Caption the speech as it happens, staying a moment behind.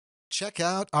Check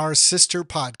out our sister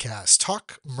podcast,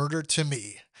 Talk Murder to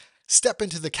Me. Step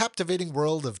into the captivating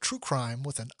world of true crime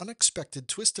with an unexpected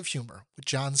twist of humor. With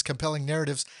John's compelling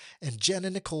narratives and Jen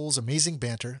and Nicole's amazing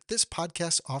banter, this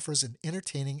podcast offers an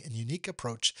entertaining and unique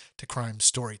approach to crime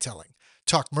storytelling.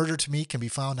 Talk Murder to Me can be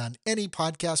found on any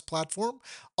podcast platform,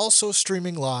 also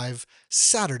streaming live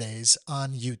Saturdays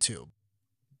on YouTube.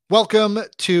 Welcome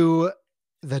to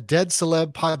the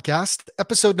Dead-Celebs podcast,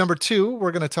 episode number 2.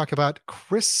 We're going to talk about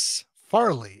Chris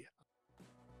Farley.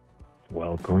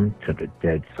 Welcome to the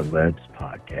Dead-Celebs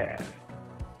podcast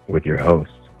with your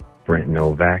hosts, Brent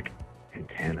Novak and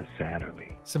Tana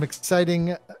Satterley. Some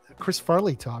exciting Chris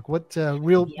Farley talk. What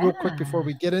real quick before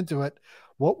we get into it,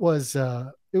 what was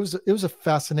it was a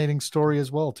fascinating story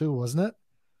as well too, wasn't it?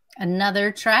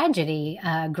 Another tragedy.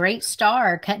 Great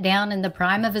star cut down in the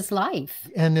prime of his life.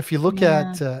 And if you look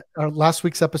at our last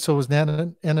week's episode was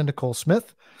Anna Nicole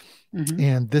Smith,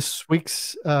 and this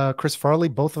week's Chris Farley,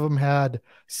 both of them had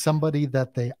somebody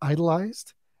that they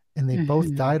idolized, and they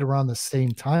both died around the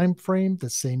same time frame, the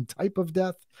same type of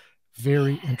death.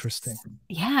 Very interesting.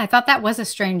 Yeah, I thought that was a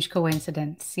strange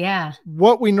coincidence. Yeah.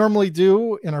 What we normally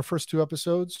do in our first 2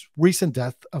 episodes, recent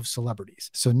death of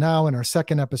celebrities. So now in our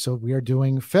second episode, we are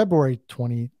doing February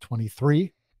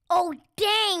 2023. Oh,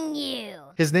 dang you.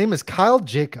 His name is Kyle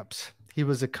Jacobs. He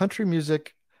was a country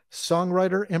music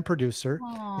songwriter and producer,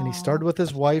 and he starred with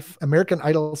his wife, American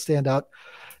Idol standout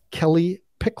Kelly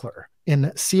Pickler, in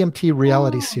CMT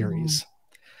reality series.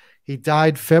 He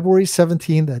died February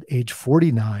 17th at age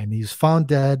 49. He was found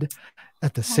dead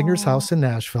at the singer's house in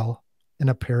Nashville in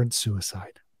apparent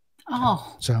suicide.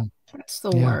 Oh, so that's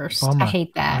the worst. I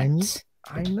hate that.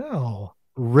 I know.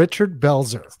 Richard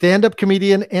Belzar, stand-up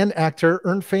comedian and actor,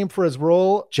 earned fame for his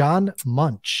role John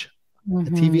Munch,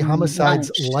 the TV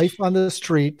homicides Life on the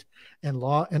Street and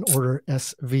Law and Order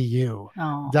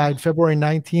SVU. Died February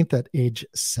 19th at age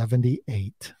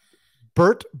 78.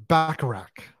 Burt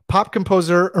Bacharach, pop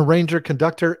composer, arranger,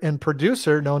 conductor, and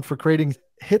producer known for creating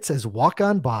hits as Walk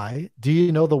On By, Do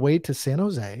You Know the Way to San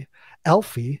Jose,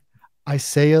 Elfie, I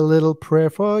Say a Little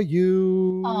Prayer for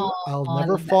You, I'll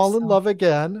Never Fall in Love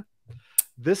Again,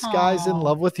 This Guy's in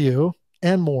Love with You,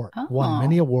 and more. Won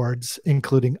many awards,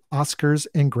 including Oscars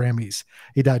and Grammys.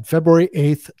 He died February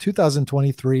 8th,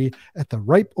 2023, at the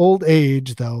ripe old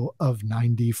age, though, of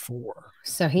 94.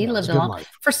 So he lived a long life.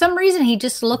 For some reason, he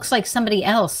just looks like somebody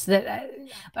else. But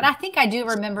I think I do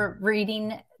remember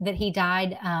reading that he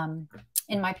died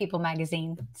in My People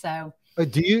magazine. So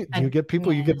do you get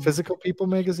people? You get Physical People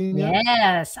magazine? Yet?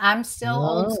 Yes, I'm still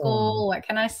old school. What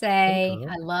can I say?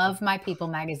 I love My People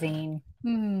magazine.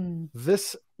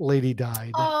 This lady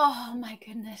died. Oh my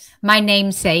goodness! My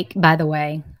namesake, by the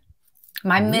way,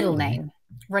 my middle name,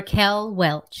 Raquel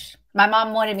Welch. My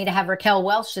mom wanted me to have Raquel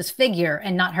Welch's figure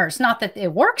and not hers. Not that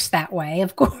it works that way,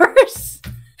 of course,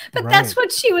 but that's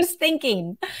what she was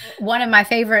thinking. One of my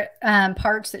favorite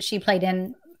parts that she played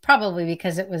in, probably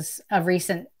because it was a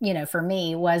recent, for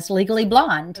me, was Legally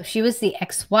Blonde. She was the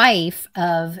ex-wife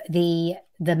of the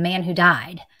man who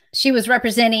died. She was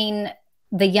representing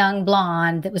the young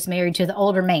blonde that was married to the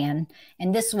older man.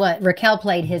 And this what Raquel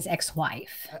played his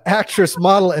ex-wife. Actress,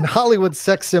 model, and Hollywood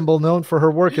sex symbol known for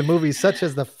her work in movies such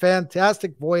as The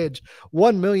Fantastic Voyage,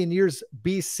 1 Million Years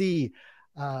BC,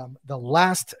 The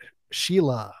Last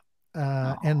Sheila,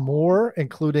 and more,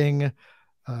 including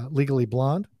Legally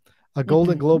Blonde. A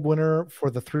Golden Globe winner for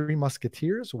The Three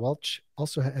Musketeers, Welch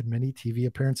also had many TV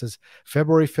appearances.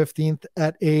 February 15th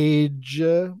at age...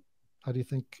 how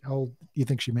old do you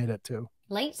think she made it to?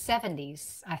 Late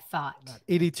 70s, I thought.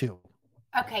 82.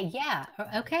 Okay, yeah.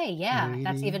 82.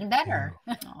 That's even better.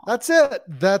 That's it.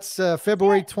 That's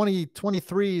February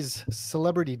 2023's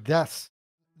celebrity deaths.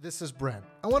 This is Brent.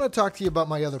 I want to talk to you about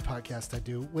my other podcast I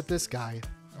do with this guy,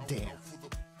 Dan.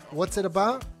 What's it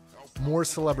about? More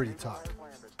celebrity talk.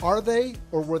 Are they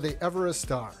or were they ever a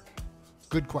star?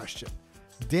 Good question.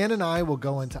 Dan and I will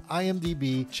go into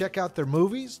IMDb, check out their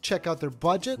movies, check out their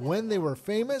budget, when they were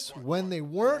famous, when they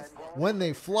weren't, when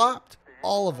they flopped,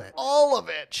 all of it. All of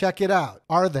it. Check it out.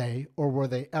 Are they or were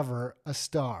they ever a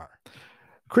star?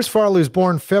 Chris Farley was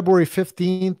born February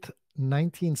 15th,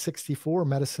 1964,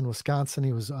 Madison, Wisconsin.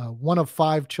 He was one of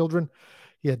 5 children.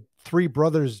 He had 3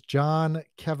 brothers, John,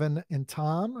 Kevin, and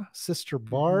Tom, sister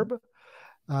Barb.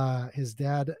 His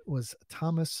dad was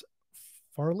Thomas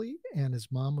Farley, and his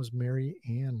mom was Mary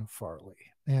Ann Farley.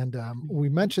 And we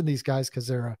mentioned these guys because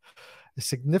they're a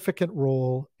significant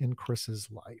role in Chris's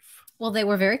life. Well, they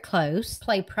were very close,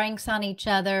 play pranks on each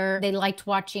other. They liked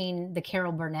watching the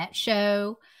Carol Burnett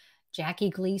show, Jackie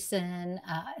Gleason,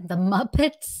 the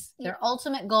Muppets. Their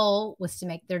ultimate goal was to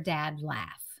make their dad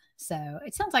laugh. So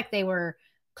it sounds like they were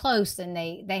close, and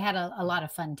they had a lot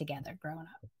of fun together growing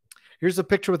up. Here's a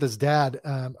picture with his dad.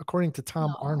 According to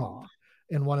Tom Aw. Arnold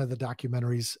in one of the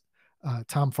documentaries,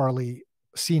 Tom Farley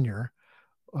Sr.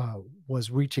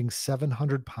 Was reaching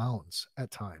 700 pounds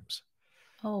at times.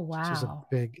 Oh, wow. Which is a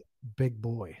big, big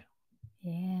boy.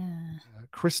 Yeah.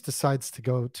 Chris decides to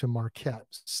go to Marquette,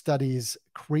 studies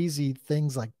crazy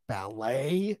things like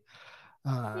ballet.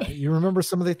 You remember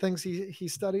some of the things he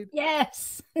studied?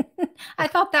 Yes. I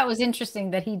thought that was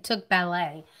interesting that he took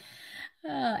ballet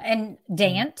and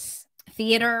dance,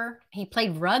 theater. He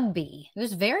played rugby. He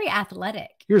was very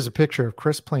athletic. Here's a picture of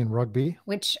Chris playing rugby.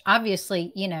 Which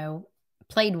obviously,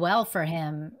 played well for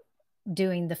him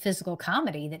doing the physical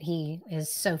comedy that he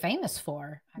is so famous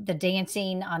for. The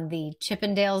dancing on the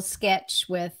Chippendales sketch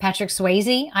with Patrick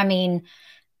Swayze. I mean,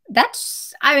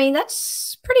 that's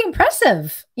pretty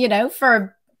impressive,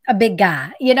 for a big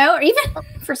guy, or even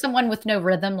for someone with no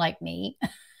rhythm like me.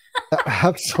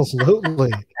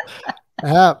 Absolutely.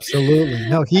 Absolutely.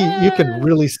 No, you can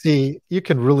really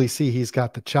see he's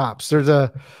got the chops. There's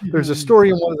a story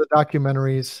in one of the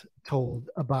documentaries told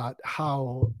about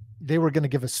how they were going to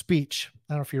give a speech.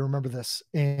 I don't know if you remember this.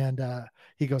 And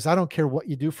he goes, I don't care what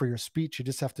you do for your speech. You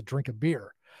just have to drink a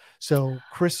beer. So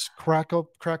Chris cracks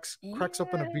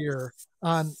open a beer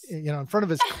in front of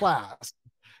his class,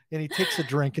 and he takes a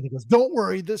drink and he goes, don't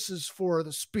worry, this is for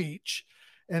the speech.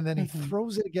 And then he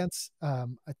throws it against,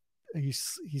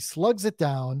 he slugs it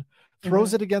down,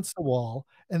 throws it against the wall,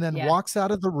 and then walks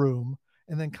out of the room,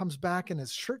 and then comes back and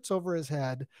his shirt's over his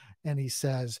head. And he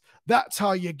says, that's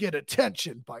how you get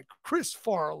attention, by Chris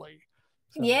Farley.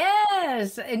 So,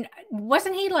 yes. And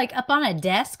wasn't he like up on a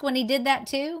desk when he did that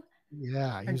too?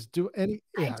 Yeah, he was doing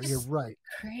you're right.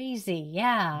 Crazy.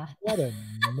 Yeah. What a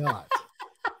nut.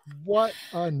 What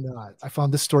a nut. I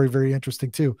found this story very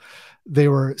interesting too. They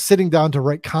were sitting down to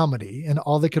write comedy, and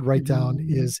all they could write down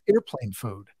is airplane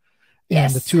food.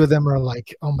 And the two of them are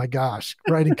like, oh my gosh,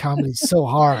 writing comedy is so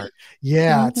hard.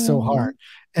 Yeah, it's so hard.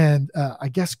 And I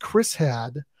guess Chris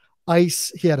had ice.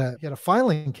 He had a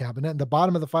filing cabinet, and the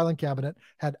bottom of the filing cabinet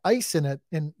had ice in it.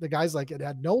 And the guy's like, it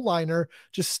had no liner,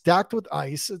 just stacked with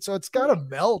ice. And so it's got to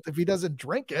melt if he doesn't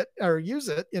drink it or use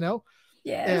it,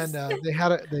 Yes. And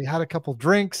they had a couple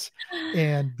drinks,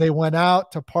 and they went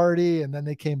out to party, and then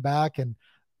they came back, and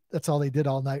that's all they did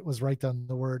all night was write down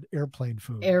the word airplane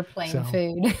food.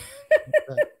 Food.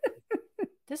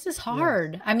 This is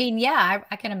hard. Yeah. I mean,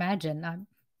 I can imagine.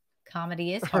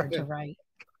 Comedy is hard to write.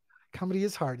 Comedy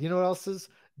is hard. You know what else is?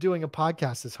 Doing a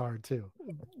podcast is hard too.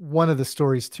 One of the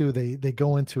stories too, they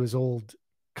go into his old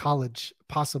college,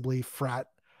 possibly frat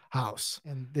house,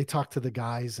 and they talk to the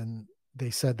guys, and they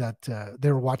said that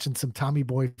they were watching some Tommy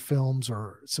Boy films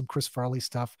or some Chris Farley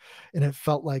stuff, and it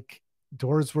felt like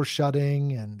doors were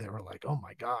shutting, and they were like, oh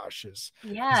my gosh,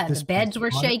 the beds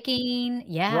were shaking.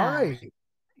 Yeah.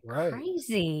 Right.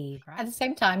 Crazy. At the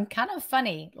same time, kind of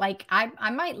funny. Like I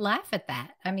might laugh at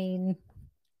that. I mean,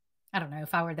 I don't know.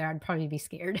 If I were there, I'd probably be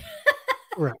scared.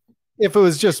 Right. If it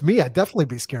was just me, I'd definitely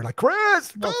be scared. Like,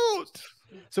 Chris, don't.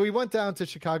 So we went down to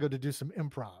Chicago to do some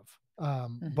improv.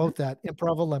 Both at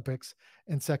Improv Olympics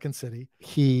and Second City.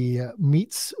 He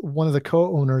meets one of the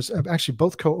co-owners, actually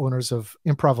both co-owners of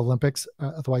Improv Olympics,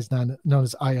 otherwise known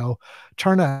as IO.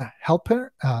 Charna Halpern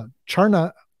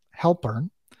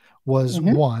was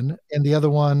one, and the other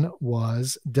one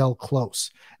was Del Close.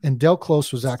 And Del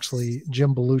Close was actually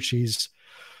Jim Belushi's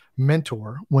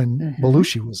mentor when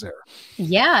Belushi was there.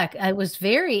 Yeah, it was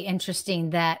very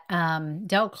interesting that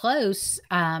Del Close,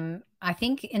 I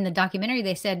think in the documentary,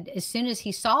 they said as soon as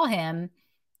he saw him,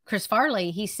 Chris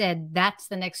Farley, he said, that's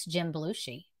the next Jim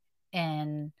Belushi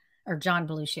or John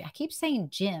Belushi. I keep saying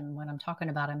Jim when I'm talking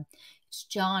about him. It's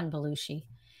John Belushi.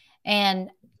 And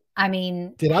I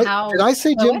mean, did I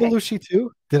say Jim Belushi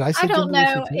too? Did I say? I don't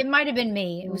know. It might have been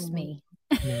me. It was me.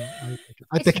 Yeah,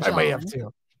 I think I may have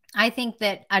too. I think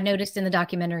that I noticed in the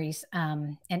documentaries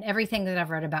and everything that I've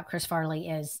read about Chris Farley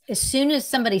is as soon as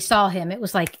somebody saw him, it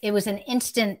was an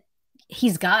instant.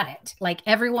 He's got it. Like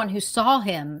everyone who saw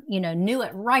him, knew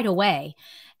it right away.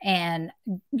 And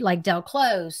like Del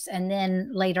Close. And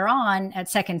then later on at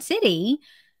Second City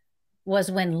was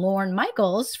when Lorne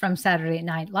Michaels from Saturday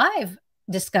Night Live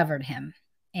discovered him.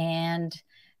 And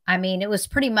I mean, it was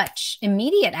pretty much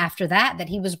immediate after that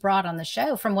he was brought on the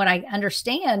show. From what I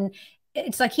understand,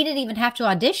 it's like he didn't even have to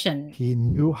audition. He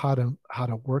knew how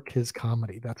to work his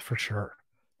comedy. That's for sure.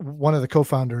 One of the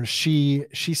co-founders, she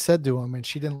said to him, and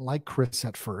she didn't like Chris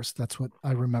at first. That's what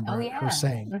I remember her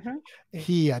saying.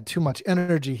 He had too much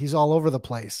energy. He's all over the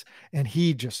place. And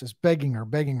he just is begging her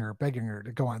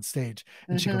to go on stage.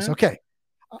 And she goes, okay,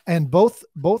 And both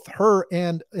her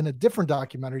and in a different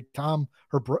documentary, Tom,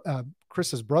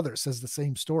 Chris's brother, says the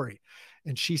same story.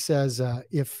 And she says,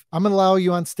 if I'm going to allow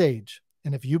you on stage,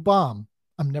 and if you bomb,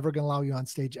 I'm never going to allow you on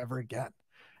stage ever again.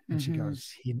 And she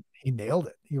goes, he nailed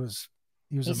it.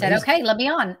 He said, okay, let me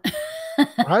on.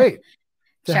 Right.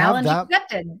 Challenge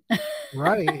accepted.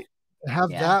 Right. Have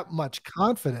that much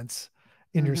confidence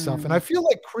in yourself. And I feel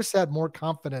like Chris had more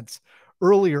confidence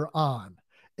earlier on.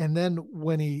 And then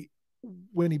when he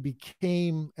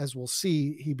became, as we'll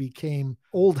see, he became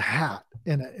old hat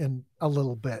in a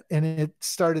little bit, and it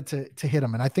started to hit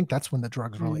him. And I think that's when the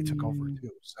drugs really took over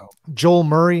too. So Joel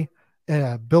Murray,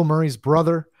 Bill Murray's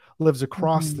brother, lives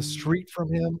across the street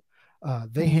from him.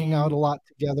 They hang out a lot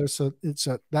together. So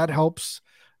that helps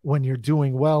when you're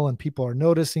doing well and people are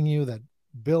noticing you. That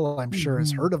Bill, I'm sure,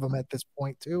 has heard of him at this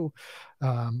point too.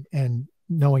 And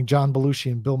knowing John Belushi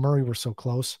and Bill Murray were so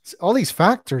close, all these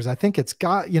factors, I think it's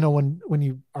got, when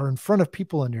you are in front of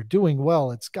people and you're doing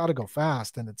well, it's got to go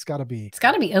fast, and it's got to be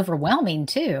overwhelming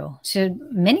too, to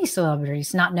many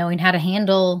celebrities, not knowing how to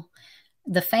handle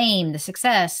the fame, the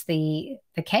success, the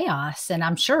chaos. And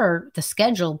I'm sure the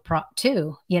schedule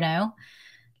too,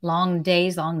 long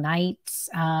days, long nights.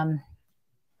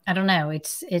 I don't know.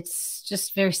 It's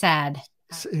just very sad.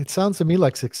 It sounds to me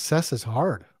like success is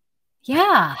hard.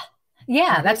 Yeah.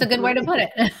 Yeah, that's a good way to put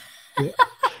it.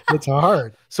 It's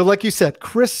hard. So like you said,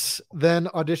 Chris then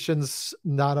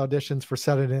auditions for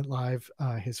Saturday Night Live.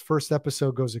 His first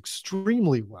episode goes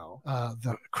extremely well.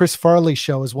 The Chris Farley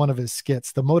show is one of his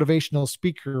skits, the motivational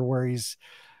speaker where he's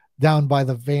down by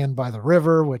the van by the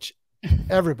river, which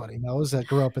everybody knows that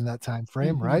grew up in that time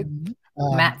frame, right?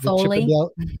 Matt Foley.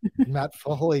 Matt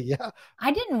Foley, yeah.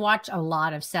 I didn't watch a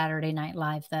lot of Saturday Night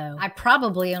Live, though. I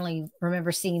probably only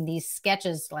remember seeing these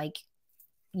sketches like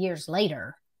years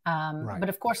later. Right. But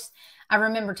of course, I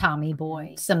remember Tommy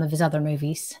Boy, some of his other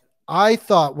movies. I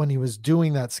thought when he was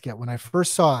doing that skit, when I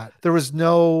first saw it, there was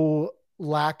no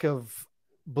lack of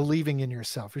believing in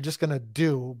yourself. You're just going to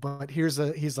do, but he's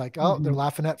like, oh, they're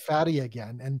laughing at Fatty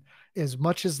again. And as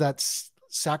much as that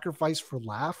sacrifice for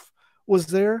laugh was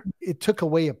there, it took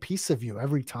away a piece of you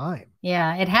every time.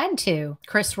 Yeah, it had to.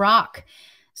 Chris Rock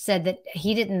said that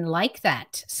he didn't like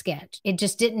that sketch. It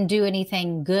just didn't do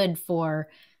anything good for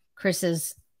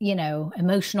Chris's,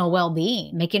 emotional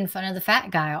well-being, making fun of the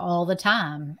fat guy all the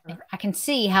time. I can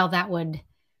see how that would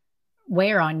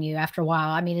wear on you after a while.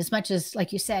 I mean, as much as,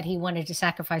 like you said, he wanted to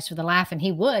sacrifice for the laugh, and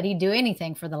he'd do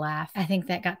anything for the laugh. I think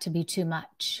that got to be too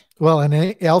much. Well, and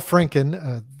Al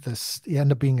Franken, he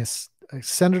ended up being a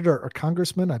senator or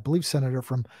congressman, I believe senator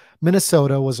from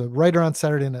Minnesota, was a writer on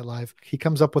Saturday Night Live. He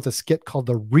comes up with a skit called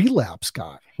The Relapse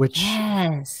Guy, which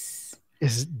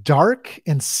is dark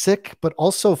and sick, but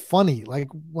also funny. Like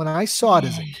when I saw it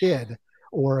as a kid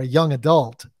or a young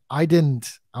adult,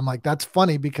 I'm like, that's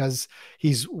funny because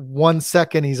he's 1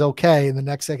 second he's okay, and the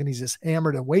next second he's just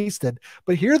hammered and wasted.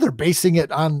 But here they're basing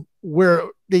it on where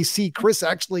they see Chris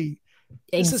actually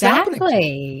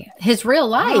exactly his real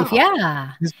life. Wow.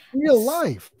 Yeah, his real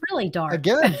life, really dark.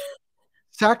 Again,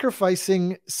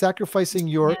 sacrificing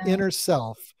your inner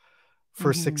self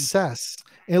for success.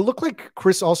 And it looked like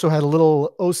Chris also had a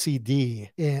little OCD,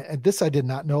 and this I did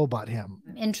not know about him.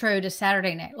 Intro to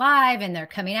Saturday Night Live, and they're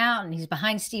coming out, and he's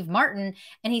behind Steve Martin,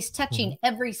 and he's touching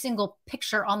every single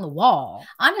picture on the wall.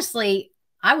 Honestly,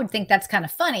 I would think that's kind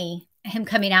of funny, him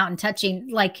coming out and touching,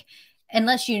 like,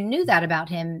 unless you knew that about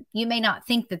him, you may not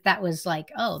think that was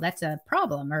like, oh, that's a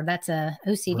problem or that's a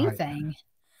OCD thing.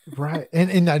 Right.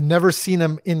 And I've never seen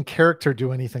him in character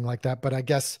do anything like that, but I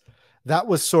guess that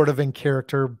was sort of in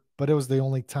character, but it was the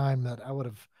only time that I would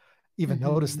have even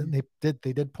noticed that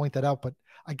they did point that out. But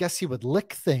I guess he would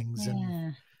lick things,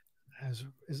 and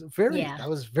that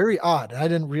was very odd. I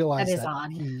didn't realize that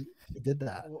he did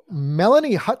that.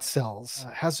 Melanie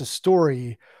Hutzells has a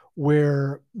story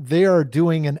where they are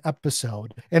doing an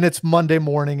episode, and it's Monday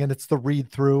morning, and it's the read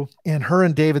through, and her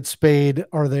and David Spade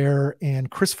are there,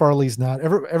 and Chris Farley's not.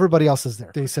 Everybody else is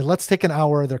there. They said, let's take an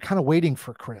hour. They're kind of waiting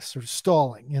for Chris, or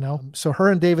stalling, So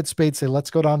her and David Spade say, let's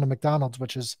go down to McDonald's,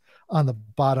 which is on the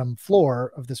bottom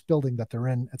floor of this building that they're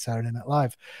in at Saturday Night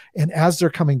Live. And as they're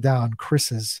coming down,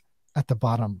 Chris is at the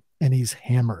bottom, and he's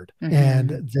hammered,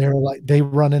 and they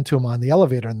run into him on the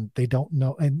elevator, and they don't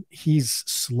know, and he's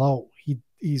slow.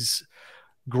 He's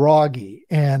groggy,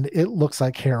 and it looks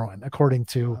like heroin, according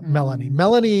to Melanie.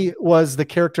 Melanie was the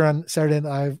character on Saturday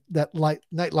Night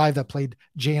Live that played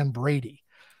Jan Brady.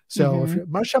 So if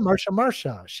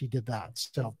Marsha, she did that.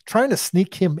 So trying to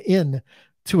sneak him in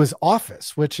to his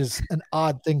office, which is an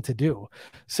odd thing to do.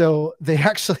 So they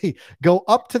actually go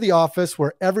up to the office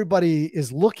where everybody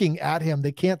is looking at him.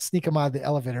 They can't sneak him out of the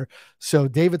elevator. So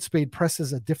David Spade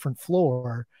presses a different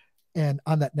floor. And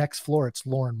on that next floor, it's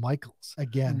Lorne Michaels.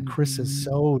 Again, Chris is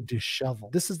so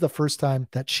disheveled. This is the first time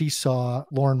that she saw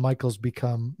Lorne Michaels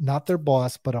become not their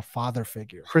boss, but a father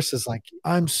figure. Chris is like,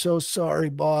 I'm so sorry,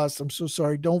 boss. I'm so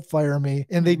sorry. Don't fire me.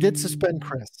 And they did suspend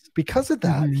Chris. Because of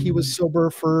that, he was sober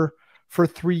for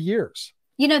 3 years.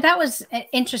 You know, that was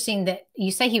interesting that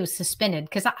you say he was suspended,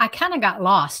 because I kind of got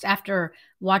lost after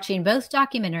watching both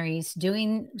documentaries,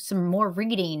 doing some more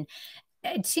reading.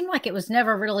 It seemed like it was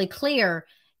never really clear.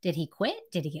 Did he quit?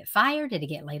 Did he get fired? Did he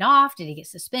get laid off? Did he get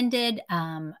suspended?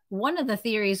 One of the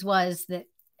theories was that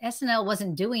SNL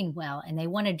wasn't doing well and they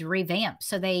wanted to revamp.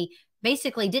 So they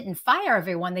basically didn't fire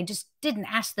everyone. They just didn't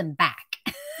ask them back.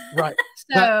 Right.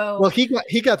 So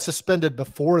he got suspended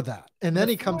before that. And then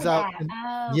he comes out. And,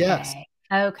 yes.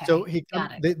 Okay. So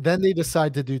then they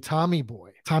decide to do Tommy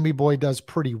Boy. Tommy Boy does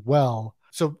pretty well.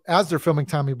 So as they're filming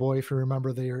Tommy Boy, if you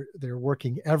remember, they're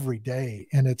working every day,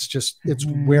 and it's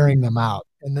wearing them out.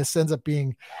 And this ends up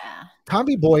being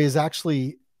Tommy Boy is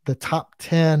actually the top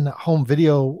 10 home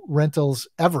video rentals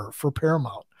ever for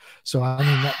Paramount. So I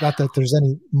mean, not that there's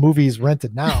any movies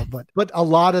rented now, but a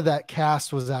lot of that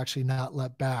cast was actually not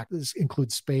let back. This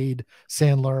includes Spade,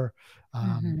 Sandler.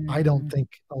 I don't think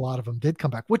a lot of them did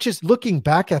come back, which is, looking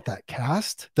back at that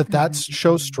cast, that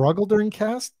show struggled during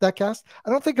that cast. I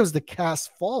don't think it was the cast's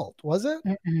fault, was it?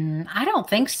 I don't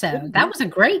think so. That was a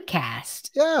great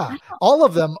cast. Yeah. All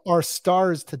of them are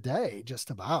stars today, just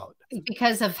about.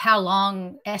 Because of how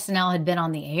long SNL had been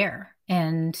on the air,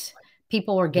 and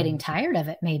people were getting tired of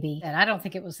it, maybe. And I don't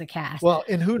think it was the cast. Well,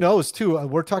 and who knows too,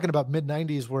 we're talking about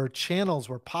mid-90s where channels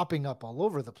were popping up all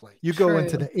over the place. You go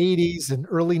into the 80s and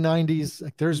early 90s,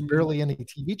 like there's barely any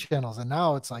TV channels. And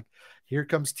now it's like, here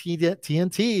comes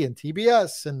TNT and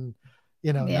TBS. And,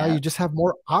 now you just have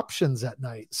more options at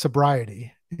night.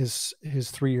 Sobriety is his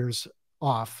 3 years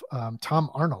off. Tom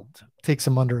Arnold takes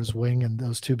him under his wing, and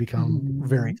those two become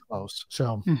very close.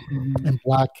 So, and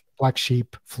Black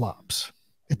Sheep flops.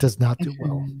 It does not do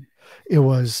well. It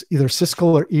was either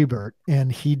Siskel or Ebert, and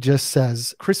he just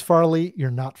says, Chris Farley, you're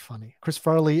not funny. Chris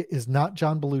Farley is not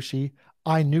John Belushi.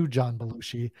 I knew John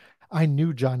Belushi. I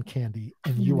knew John Candy,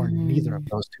 and you are neither of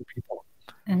those two people.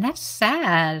 And that's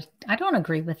sad. I don't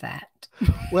agree with that.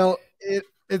 Well,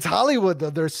 it's Hollywood, though.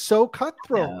 They're so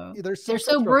cutthroat. No. They're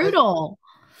so brutal.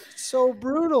 So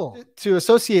brutal. To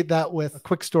associate that with a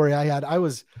quick story I had,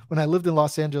 when I lived in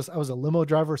Los Angeles, I was a limo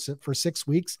driver for 6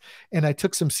 weeks, and I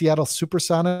took some Seattle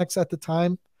Supersonics at the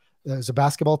time. It was a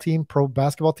pro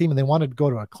basketball team, and they wanted to go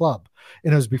to a club.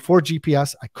 And it was before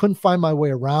GPS. I couldn't find my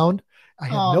way around. I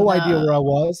had no idea where I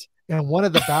was. And one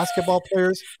of the basketball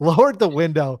players lowered the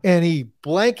window, and he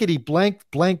blankety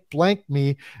blanked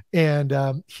me.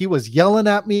 And he was yelling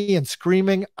at me and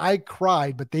screaming. I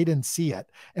cried, but they didn't see it.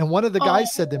 And one of the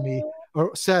guys said to me,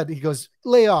 he goes,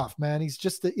 lay off, man. He's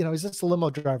just a limo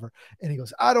driver. And he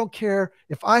goes, I don't care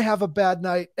if I have a bad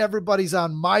night. Everybody's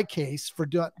on my case for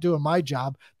doing my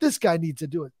job. This guy needs to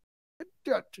do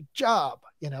a job,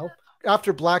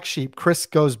 After Black Sheep, Chris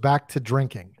goes back to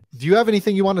drinking. Do you have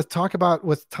anything you want to talk about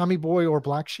with Tommy Boy or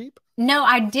Black Sheep? No,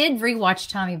 I did rewatch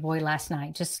Tommy Boy last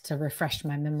night just to refresh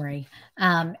my memory.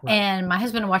 And my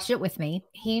husband watched it with me.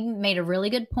 He made a really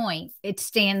good point. It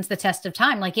stands the test of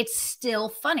time. Like, it's still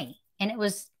funny. And it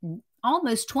was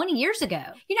almost 20 years ago.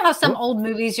 You know how some old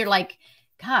movies, you're like,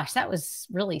 gosh, that was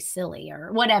really silly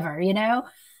or whatever,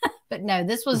 But no,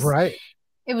 this was right.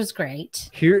 It was great.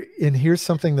 Here's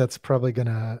something that's probably going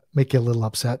to make you a little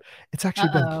upset. It's actually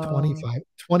been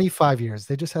 25 years.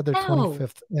 They just had their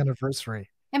 25th anniversary.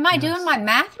 Am I doing my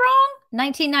math wrong?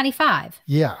 1995.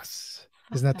 Yes.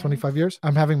 Isn't that 25 years?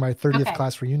 I'm having my 30th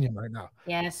class reunion right now.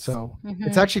 Yes. So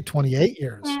it's actually 28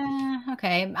 years.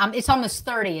 Okay. It's almost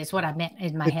 30 is what I meant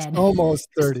in my head. Almost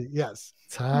 30. Yes.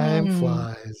 Time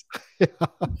flies. Do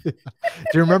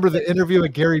you remember the interview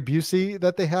with Gary Busey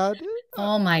that they had?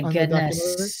 Oh my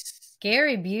goodness.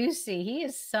 Gary Busey, he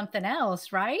is something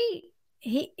else, right?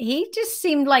 He just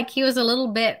seemed like he was a little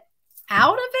bit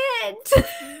out of it.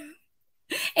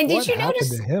 And did you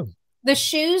notice to him? The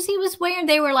shoes he was wearing?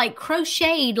 They were like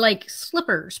crocheted, like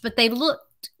slippers, but they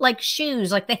looked like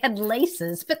shoes, like they had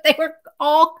laces, but they were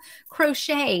all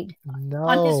crocheted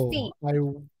on his feet. I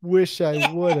wish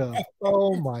I would have.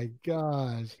 Oh my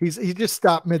gosh. He just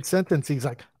stopped mid-sentence. He's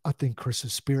like, I think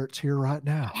Chris's spirit's here right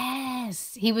now.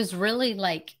 Yes. He was really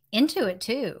like into it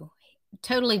too.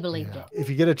 Totally believed it. If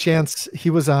you get a chance, he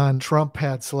was on Trump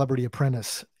had Celebrity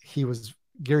Apprentice. He was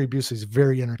Gary Busey's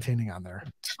very entertaining on there.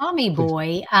 Tommy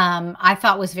Boy, I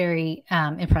thought was very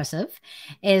impressive,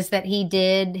 is that he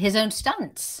did his own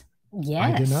stunts.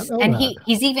 Yes. I did not know and that.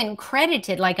 he's even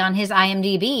credited, like on his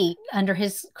IMDb, under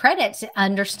his credits,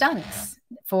 under stunts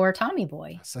for Tommy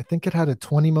Boy. I think it had a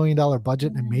 $20 million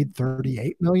budget and it made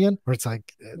 $38 million, where it's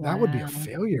like, that would be a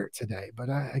failure today. But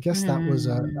I guess that was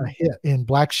a hit. And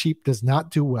Black Sheep does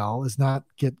not do well, does not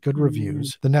get good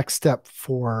reviews. The next step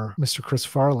for Mr. Chris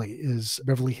Farley is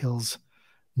Beverly Hills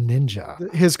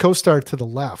Ninja. His co-star to the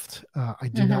left, I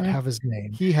do not have his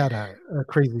name. He had a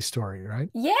crazy story, right?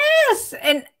 Yes.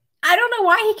 And I don't know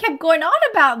why he kept going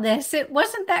on about this. It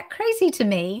wasn't that crazy to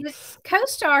me. His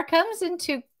co-star comes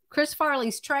into Chris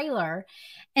Farley's trailer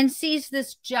and sees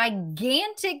this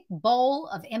gigantic bowl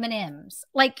of M&Ms.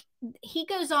 Like, he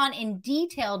goes on in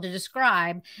detail to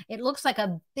describe, it looks like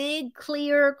a big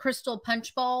clear crystal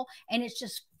punch bowl, and it's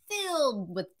just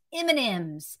filled with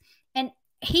M&Ms. And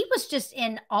he was just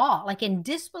in awe, like in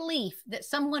disbelief that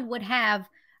someone would have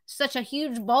such a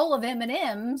huge bowl of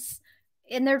M&Ms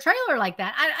in their trailer like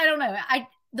that. I don't know.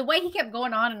 The way he kept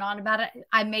going on and on about it,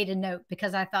 I made a note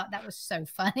because I thought that was so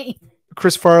funny.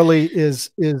 Chris Farley is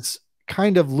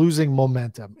kind of losing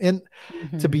momentum. And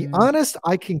to be honest,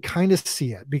 I can kind of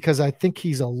see it because I think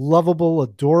he's a lovable,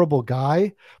 adorable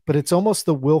guy, but it's almost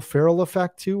the Will Ferrell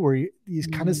effect too, where you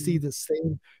kind of see the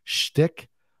same shtick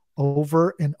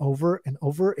over and over and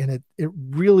over, and it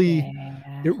really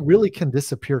can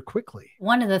disappear quickly.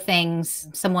 One of the things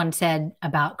someone said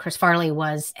about Chris Farley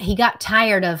was he got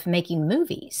tired of making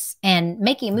movies, and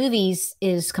making movies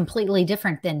is completely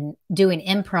different than doing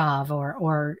improv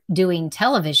or doing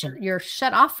television. You're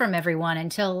shut off from everyone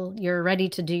until you're ready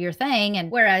to do your thing, and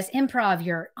whereas improv,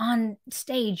 you're on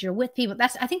stage, you're with people.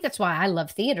 I think that's why I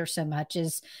love theater so much,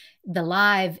 is the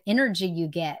live energy you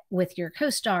get with your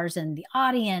co-stars and the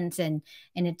audience, and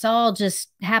it's all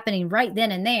just happening right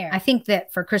then and there. I think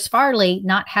that for Chris Farley,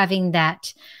 not having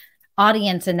that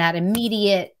audience and that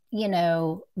immediate,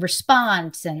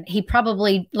 response, and he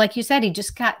probably, like you said, he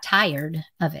just got tired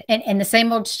of it, and the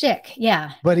same old shtick.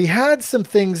 Yeah. But he had some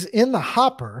things in the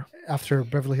hopper after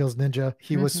Beverly Hills Ninja.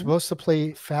 He was supposed to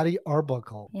play Fatty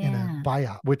Arbuckle in a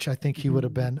buyout, which I think he would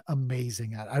have been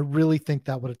amazing at. I really think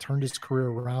that would have turned his career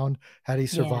around had he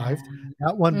survived.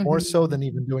 That one more so than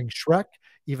even doing Shrek,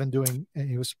 and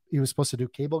he was supposed to do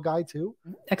Cable Guy too.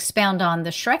 Expound on the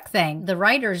Shrek thing. The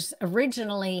writers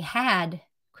originally had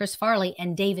Chris Farley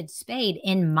and David Spade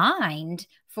in mind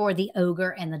for the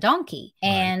ogre and the donkey.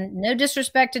 And no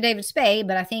disrespect to David Spade,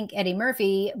 but I think Eddie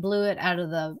Murphy blew it out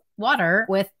of the water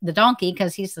with the donkey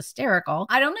because he's hysterical.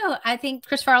 I don't know. I think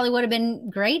Chris Farley would have been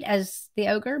great as the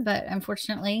ogre, but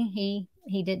unfortunately he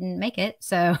didn't make it.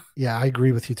 So yeah, I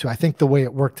agree with you too. I think the way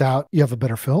it worked out, you have a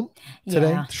better film today.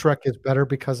 Yeah. Shrek is better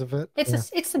because of it.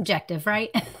 It's subjective,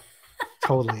 right?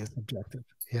 Totally is subjective.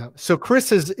 Yeah. So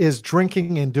Chris is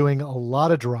drinking and doing a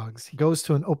lot of drugs. He goes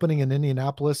to an opening in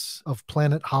Indianapolis of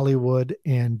Planet Hollywood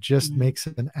and just makes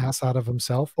an ass out of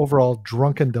himself. Overall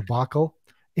drunken debacle.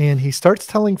 And he starts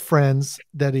telling friends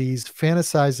that he's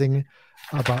fantasizing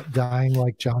about dying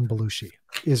like John Belushi.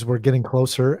 We're getting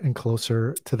closer and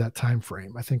closer to that time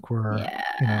frame. I think we're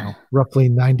roughly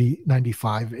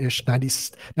 95-ish,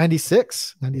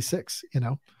 96.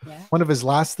 One of his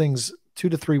last things 2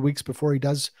 to 3 weeks before he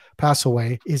does pass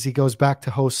away is he goes back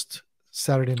to host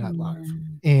Saturday Night Live.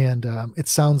 And it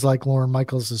sounds like Lorne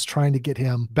Michaels is trying to get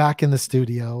him back in the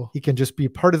studio. He can just be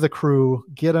part of the crew,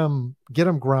 get him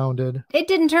grounded. It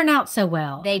didn't turn out so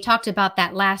well. They talked about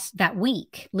that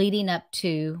week leading up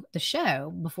to the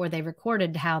show before they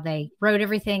recorded, how they wrote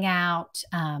everything out.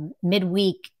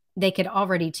 Midweek, they could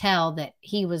already tell that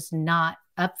he was not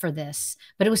up for this,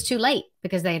 but it was too late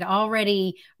because they had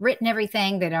already written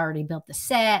everything. They'd already built the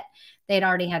set. They'd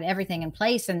already had everything in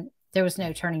place, and there was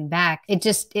no turning back.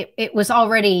 It was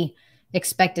already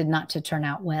expected not to turn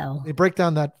out well. They break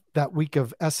down that week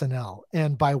of SNL,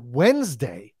 and by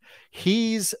Wednesday,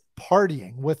 he's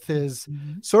partying with his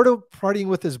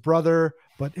brother,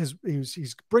 but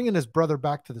he's bringing his brother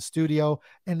back to the studio,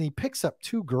 and he picks up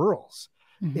 2 girls.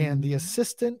 And the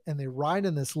assistant, and they ride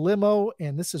in this limo,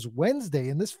 and this is Wednesday,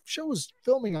 and this show is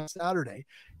filming on Saturday,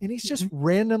 and he's just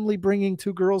randomly bringing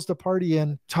 2 girls to party.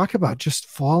 And talk about just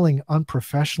falling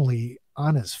unprofessionally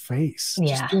on his face,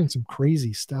 just doing some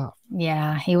crazy stuff.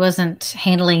 Yeah, he wasn't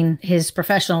handling his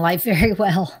professional life very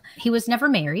well. He was never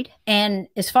married. And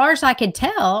as far as I could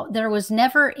tell, there was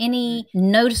never any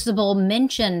noticeable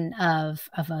mention of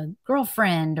a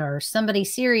girlfriend or somebody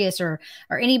serious or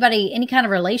anybody, any kind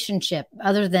of relationship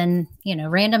other than,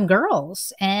 random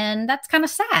girls. And that's kind of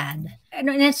sad. And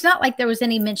it's not like there was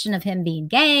any mention of him being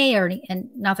gay and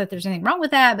not that there's anything wrong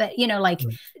with that, but,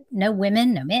 no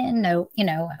women, no men, no,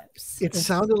 It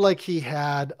sounded like he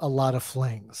had a lot of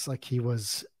flings. Like he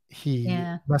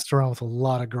messed around with a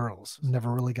lot of girls,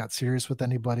 never really got serious with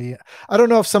anybody. I don't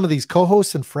know if some of these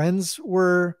co-hosts and friends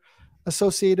were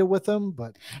associated with him,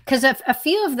 but because a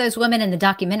few of those women in the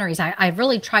documentaries, I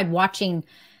really tried watching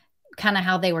kind of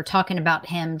how they were talking about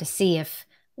him to see if,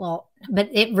 but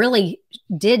it really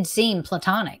did seem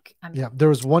platonic. Yeah, there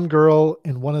was one girl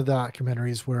in one of the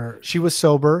documentaries where she was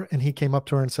sober and he came up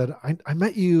to her and said, I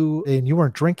met you and you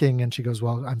weren't drinking. And she goes,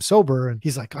 well, I'm sober. And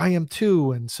he's like, I am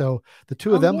too. And so the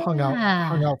two of them hung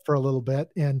out for a little bit.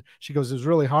 And she goes, it was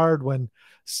really hard when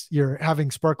you're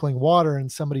having sparkling water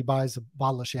and somebody buys a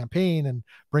bottle of champagne and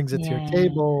brings it to your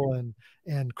table.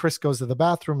 And Chris goes to the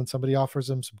bathroom and somebody offers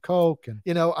him some Coke.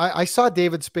 And, I saw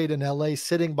David Spade in LA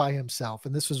sitting by himself.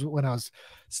 And this was when I was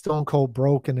stone cold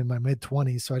broke and in my mid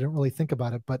 20s. So I didn't really think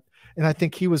about it, and I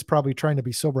think he was probably trying to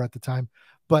be sober at the time,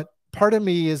 but part of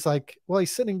me is like, well,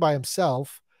 he's sitting by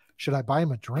himself. Should I buy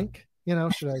him a drink?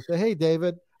 Should I say, hey,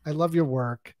 David, I love your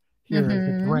work. Here,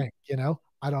 a drink,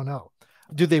 I don't know.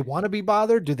 Do they want to be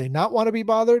bothered? Do they not want to be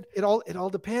bothered? It all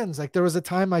depends. Like there was a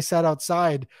time I sat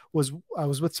outside, I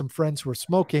was with some friends who were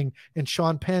smoking, and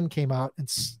Sean Penn came out and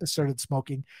started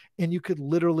smoking. And you could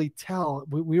literally tell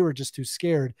we were just too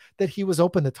scared that he was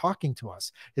open to talking to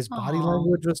us. His body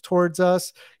language was towards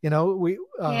us. When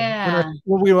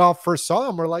we all first saw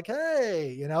him, we're like,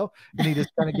 hey, and he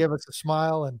just kind of gave us a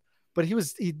smile. But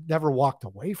he never walked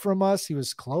away from us. He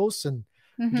was close and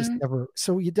just never.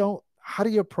 So how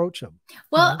do you approach him?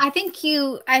 Well, I think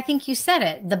you said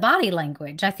it, the body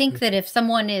language. I think that if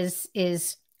someone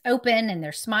is open and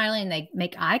they're smiling, they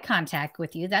make eye contact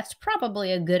with you, that's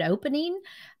probably a good opening.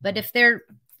 But if they're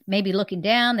maybe looking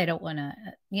down, they don't want to,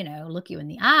 look you in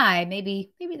the eye,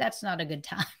 maybe that's not a good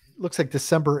time. Looks like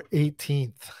December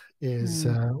 18th is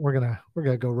we're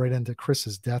gonna go right into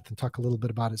Chris's death and talk a little bit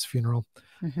about his funeral.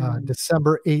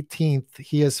 December 18th,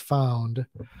 he is found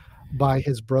by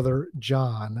his brother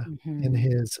John in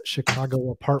his Chicago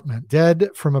apartment, dead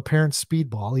from apparent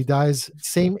speedball. He dies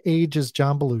same age as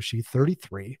John Belushi,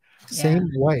 33, same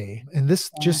way. And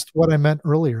this just what I meant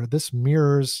earlier. This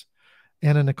mirrors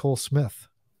Anna Nicole Smith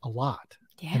a lot.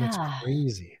 Yeah. And it's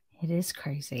crazy. It is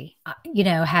crazy.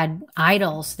 Had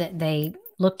idols that they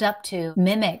looked up to,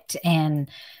 mimicked, and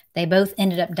they both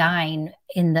ended up dying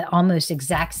in the almost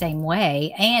exact same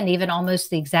way and even almost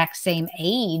the exact same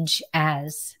age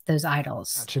as those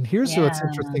idols. And here's what's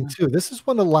interesting too. This is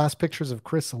one of the last pictures of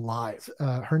Chris alive.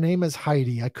 Her name is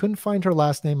Heidi. I couldn't find her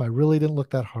last name. I really didn't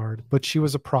look that hard, but she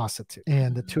was a prostitute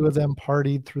and the two of them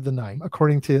partied through the night.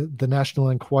 According to the National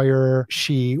Enquirer,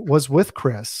 she was with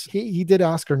Chris. He did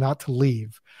ask her not to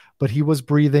leave, but he was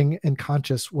breathing and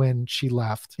conscious when she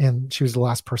left, and she was the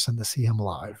last person to see him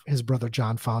alive. His brother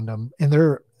John found him.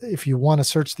 And if you want to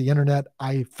search the internet,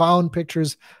 I found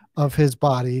pictures of his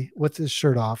body with his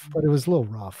shirt off, but it was a little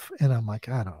rough. And I'm like,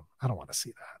 I don't want to see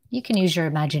that. You can use your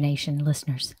imagination,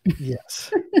 listeners.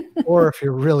 Yes. Or if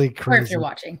you're really crazy. Or if you're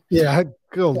watching. Yeah,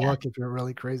 go look if you're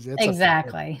really crazy. It's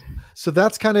exactly. So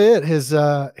that's kind of it.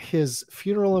 His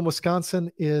funeral in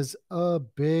Wisconsin is a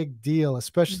big deal,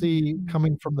 especially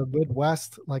coming from the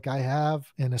Midwest like I have,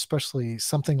 and especially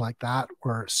something like that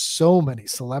where so many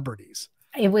celebrities.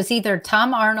 It was either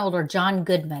Tom Arnold or John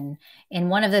Goodman in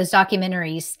one of those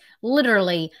documentaries,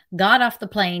 literally got off the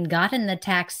plane, got in the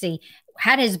taxi,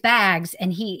 had his bags,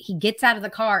 and he gets out of the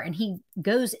car and he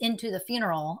goes into the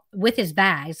funeral with his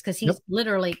bags because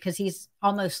he's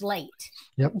almost late.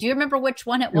 Yep. Do you remember which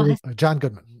one it was? John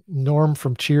Goodman. Norm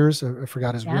from Cheers. I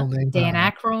forgot his real name. Dan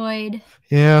Aykroyd.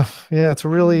 Yeah. It's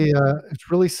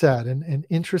really sad and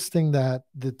interesting that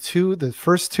the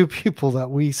first two people that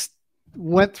we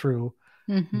went through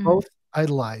both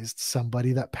idolized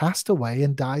somebody that passed away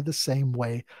and died the same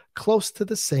way, close to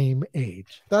the same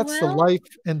age. That's the life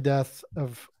and death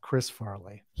of Chris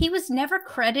Farley. He was never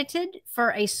credited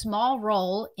for a small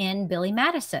role in Billy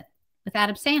Madison with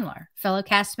Adam Sandler, fellow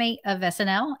castmate of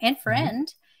SNL and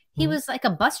friend. He was like a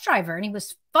bus driver and he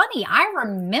was funny. I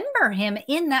remember him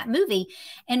in that movie.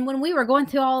 And when we were going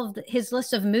through all of his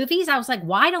list of movies, I was like,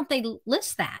 why don't they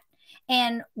list that?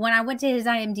 And when I went to his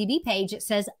IMDb page, it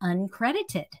says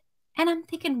uncredited. And I'm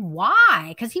thinking, why?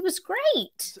 Because he was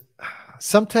great.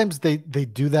 Sometimes they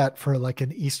do that for like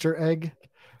an Easter egg.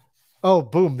 Oh,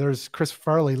 boom. There's Chris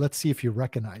Farley. Let's see if you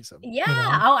recognize him. Yeah. You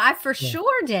know? Oh, I for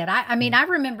sure did. I mean, I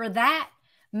remember that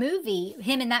movie,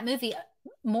 him in that movie,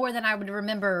 more than I would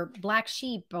remember Black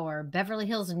Sheep or Beverly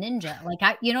Hills Ninja.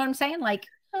 Like, you know what I'm saying? Like,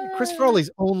 Chris Farley's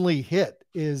only hit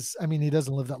is, I mean, he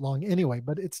doesn't live that long anyway,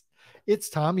 but it's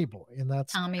Tommy Boy, and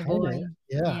that's Tommy kinda, Boy.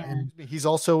 yeah. And he's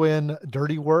also in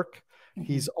Dirty Work.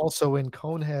 He's also in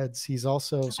Coneheads. He's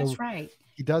also That's right.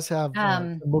 He does have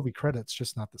the movie credits,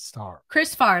 just not the star.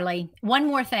 Chris Farley. One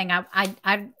more thing,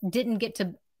 I didn't get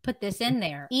to put this in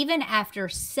there. Even after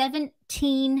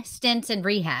 17 stints in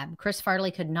rehab, Chris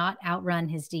Farley could not outrun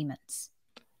his demons.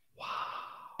 Wow.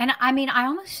 And I mean, I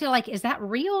almost feel like, is that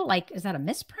real? Like, is that a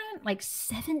misprint? Like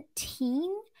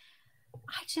 17?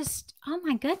 Oh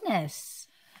my goodness.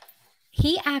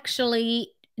 He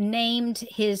actually named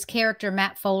his character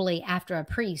Matt Foley after a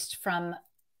priest from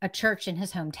a church in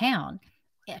his hometown.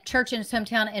 A church in his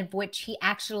hometown in which he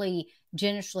actually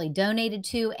generously donated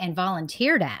to and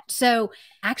volunteered at. So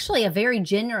actually a very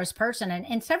generous person.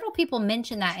 And several people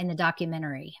mentioned that in the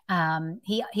documentary.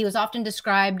 He was often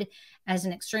described as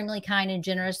an extremely kind and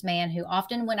generous man who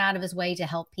often went out of his way to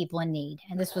help people in need.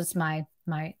 And this was my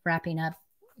wrapping up.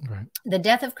 Right. The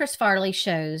death of Chris Farley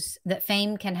shows that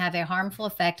fame can have a harmful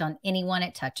effect on anyone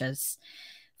it touches.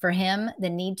 For him, the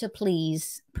need to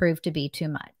please proved to be too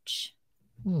much.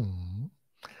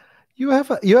 You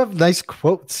have nice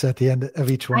quotes at the end of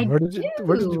each one.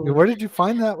 Where did you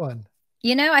find that one?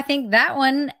 You know, I think that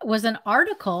one was an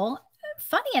article,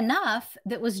 funny enough,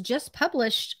 that was just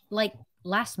published like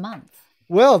last month.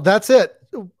 Well, that's it.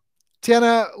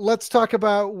 Tana, let's talk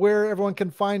about where everyone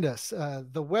can find us. The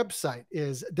website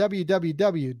is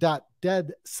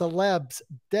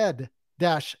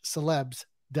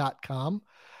www.dead-celebs.com.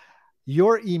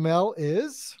 Your email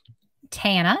is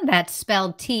Tana, that's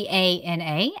spelled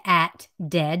Tana, at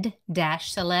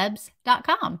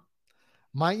dead-celebs.com.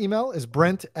 My email is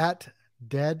Brent at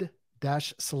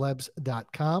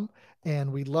dead-celebs.com.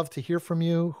 And we'd love to hear from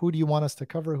you. Who do you want us to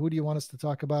cover? Who do you want us to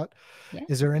talk about? Yeah.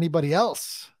 Is there anybody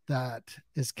else that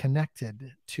is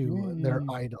connected to their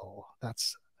idol?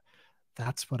 That's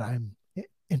what I'm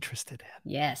interested in.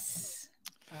 Yes.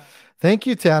 Thank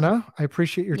you, Tana. I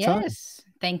appreciate your time. Yes.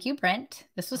 Thank you, Brent.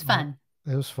 This was fun.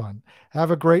 It was fun. Have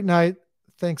a great night.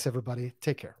 Thanks, everybody.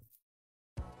 Take care.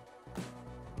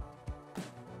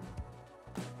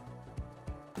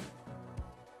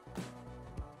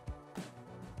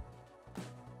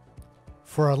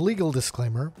 For a legal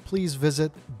disclaimer, please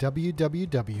visit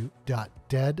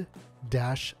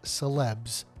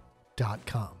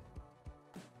www.dead-celebs.com.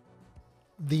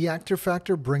 The Actor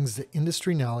Factor brings the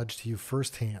industry knowledge to you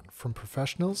firsthand from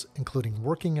professionals, including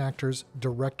working actors,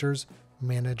 directors,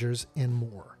 managers, and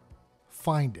more.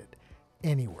 Find it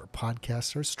anywhere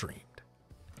podcasts are streamed.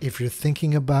 If you're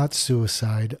thinking about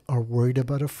suicide or worried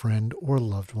about a friend or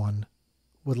loved one,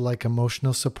 would like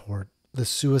emotional support, the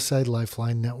Suicide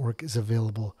Lifeline Network is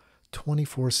available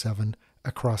 24/7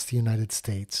 across the United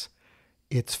States.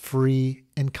 It's free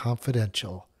and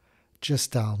confidential.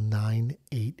 Just dial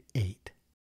 988.